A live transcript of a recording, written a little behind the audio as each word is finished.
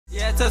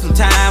That took some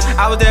time.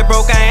 I was there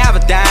broke, I ain't have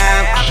a dime.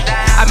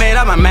 I made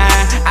up my mind,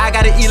 I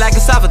gotta eat like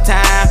it's summertime.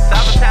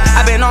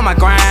 I been on my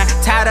grind,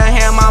 tired of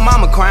hearing my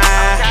mama crying.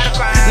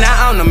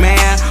 Now I'm the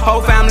man,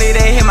 whole family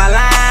they hit my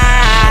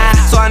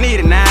line. So I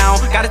need it now,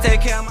 gotta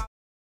take care of my...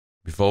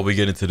 Before we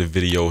get into the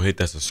video, hit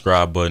that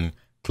subscribe button,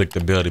 click the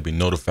bell to be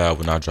notified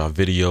when I drop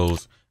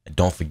videos, and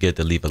don't forget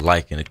to leave a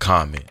like and a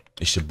comment.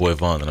 It's your boy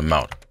Von and I'm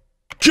out.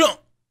 Jump!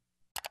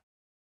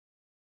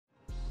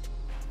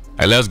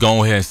 Hey, let's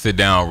go ahead and sit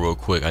down real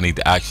quick. I need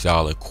to ask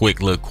y'all a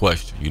quick little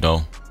question, you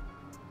know.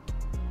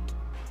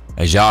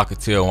 As y'all can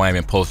tell, I ain't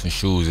been posting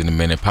shoes in a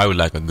minute, probably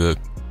like a good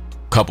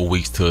couple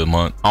weeks to a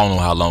month. I don't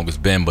know how long it's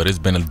been, but it's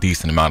been a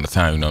decent amount of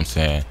time, you know what I'm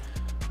saying?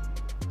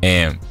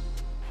 And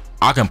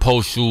I can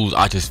post shoes,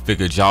 I just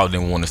figured y'all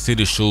didn't want to see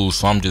the shoes,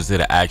 so I'm just here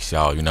to ask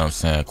y'all, you know what I'm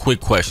saying?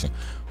 Quick question.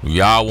 Do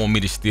y'all want me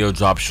to still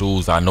drop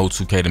shoes? I know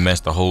 2K done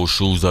messed the whole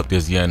shoes up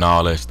this year and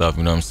all that stuff,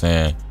 you know what I'm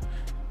saying?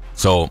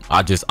 So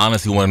I just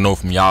honestly want to know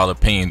from y'all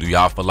opinion, do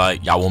y'all feel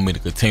like y'all want me to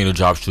continue to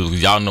drop shoes?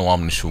 Because y'all know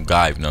I'm the shoe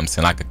guy, you know what I'm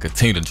saying? I can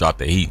continue to drop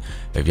the heat.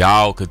 If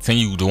y'all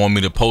continue to want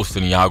me to post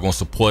it and y'all gonna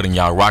support and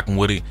y'all rocking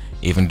with it,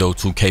 even though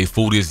 2K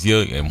full this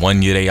year, and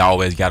 1 year they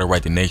always gotta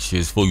write the next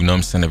year's full, you know what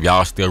I'm saying? If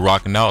y'all still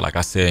rocking out, like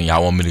I said, and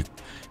y'all want me to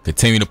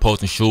continue to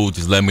post shoes,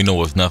 just let me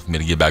know. It's enough for me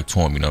to get back to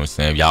them, you know what I'm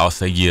saying? If y'all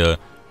say yeah,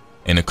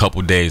 in a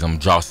couple days I'm gonna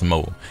drop some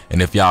more.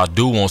 And if y'all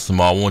do want some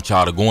more, I want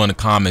y'all to go in the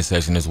comment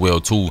section as well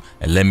too,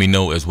 and let me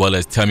know, as well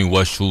as tell me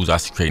what shoes I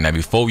should create. Now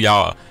before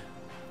y'all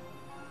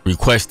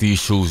request these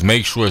shoes,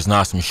 make sure it's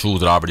not some shoes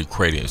that I already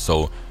created.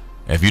 So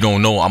if you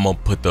don't know, I'm gonna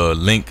put the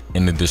link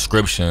in the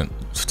description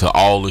to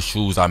all the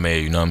shoes I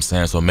made, you know what I'm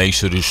saying? So make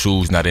sure the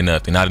shoes not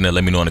enough. They're not enough,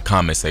 let me know in the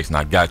comment section.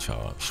 I got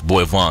y'all. It's your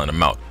boy Von,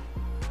 I'm out.